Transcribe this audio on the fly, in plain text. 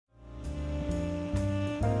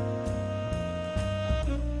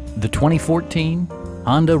The 2014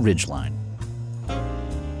 Honda Ridgeline.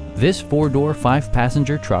 This four-door,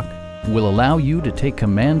 five-passenger truck will allow you to take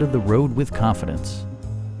command of the road with confidence.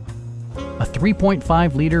 A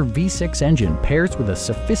 3.5-liter V6 engine pairs with a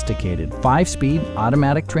sophisticated 5-speed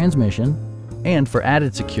automatic transmission, and for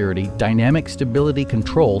added security, dynamic stability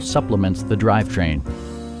control supplements the drivetrain.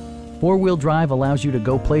 Four-wheel drive allows you to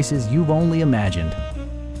go places you've only imagined.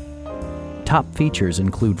 Top features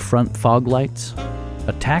include front fog lights,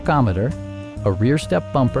 a tachometer, a rear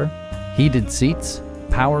step bumper, heated seats,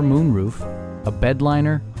 power moonroof, a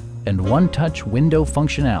bedliner, and one-touch window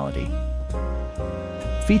functionality.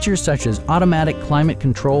 Features such as automatic climate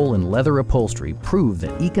control and leather upholstery prove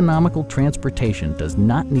that economical transportation does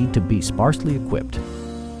not need to be sparsely equipped.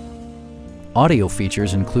 Audio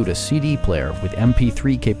features include a CD player with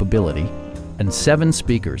MP3 capability and 7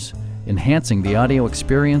 speakers, enhancing the audio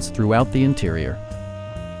experience throughout the interior.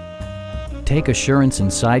 Take assurance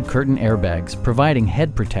in side curtain airbags, providing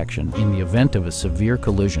head protection in the event of a severe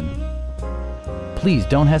collision. Please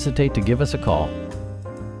don't hesitate to give us a call.